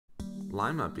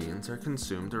Lima beans are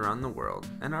consumed around the world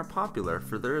and are popular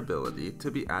for their ability to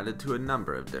be added to a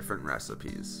number of different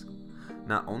recipes.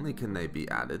 Not only can they be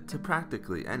added to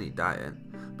practically any diet,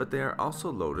 but they are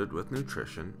also loaded with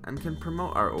nutrition and can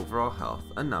promote our overall health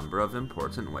a number of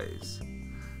important ways.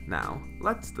 Now,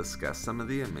 let's discuss some of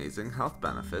the amazing health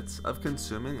benefits of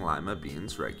consuming lima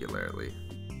beans regularly.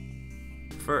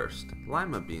 First,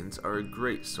 lima beans are a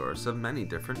great source of many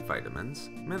different vitamins,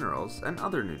 minerals, and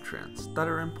other nutrients that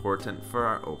are important for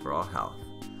our overall health.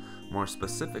 More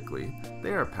specifically,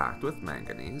 they are packed with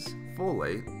manganese,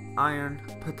 folate, iron,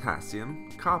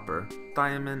 potassium, copper,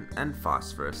 thiamin, and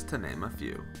phosphorus, to name a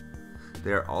few.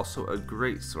 They are also a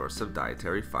great source of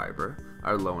dietary fiber,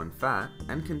 are low in fat,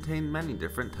 and contain many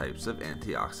different types of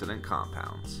antioxidant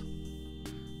compounds.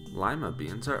 Lima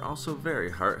beans are also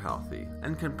very heart healthy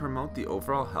and can promote the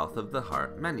overall health of the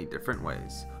heart many different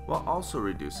ways, while also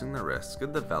reducing the risk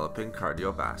of developing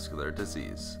cardiovascular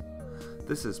disease.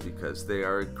 This is because they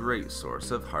are a great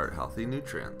source of heart-healthy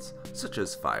nutrients, such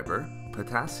as fiber,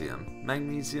 potassium,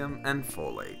 magnesium, and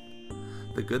folate.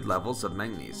 The good levels of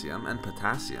magnesium and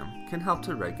potassium can help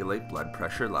to regulate blood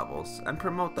pressure levels and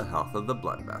promote the health of the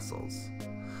blood vessels.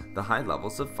 The high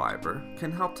levels of fiber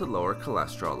can help to lower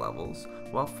cholesterol levels,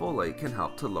 while folate can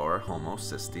help to lower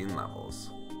homocysteine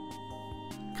levels.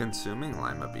 Consuming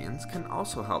lima beans can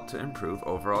also help to improve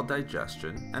overall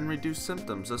digestion and reduce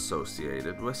symptoms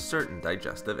associated with certain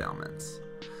digestive ailments.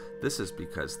 This is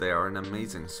because they are an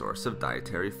amazing source of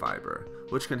dietary fiber,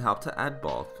 which can help to add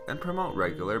bulk and promote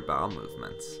regular bowel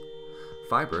movements.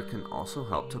 Fiber can also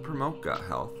help to promote gut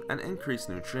health and increase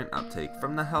nutrient uptake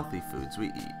from the healthy foods we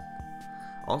eat.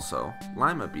 Also,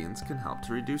 lima beans can help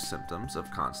to reduce symptoms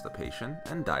of constipation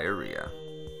and diarrhea.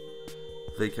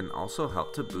 They can also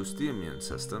help to boost the immune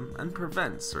system and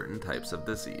prevent certain types of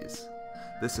disease.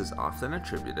 This is often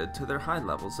attributed to their high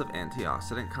levels of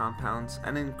antioxidant compounds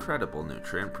and incredible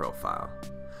nutrient profile.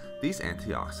 These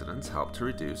antioxidants help to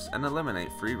reduce and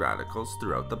eliminate free radicals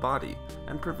throughout the body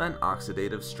and prevent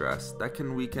oxidative stress that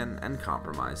can weaken and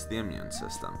compromise the immune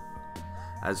system.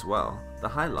 As well, the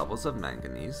high levels of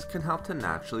manganese can help to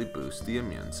naturally boost the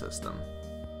immune system.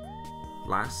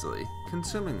 Lastly,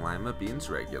 consuming lima beans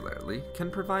regularly can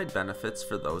provide benefits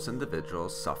for those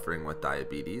individuals suffering with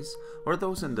diabetes or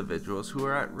those individuals who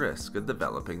are at risk of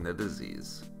developing the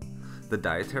disease. The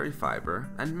dietary fiber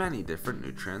and many different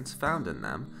nutrients found in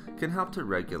them can help to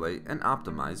regulate and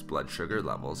optimize blood sugar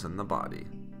levels in the body.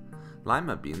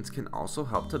 Lima beans can also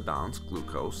help to balance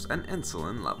glucose and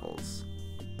insulin levels.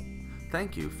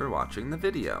 Thank you for watching the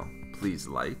video. Please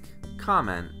like,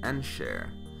 comment, and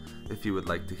share. If you would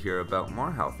like to hear about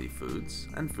more healthy foods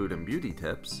and food and beauty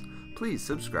tips, please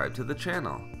subscribe to the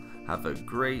channel. Have a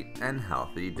great and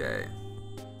healthy day.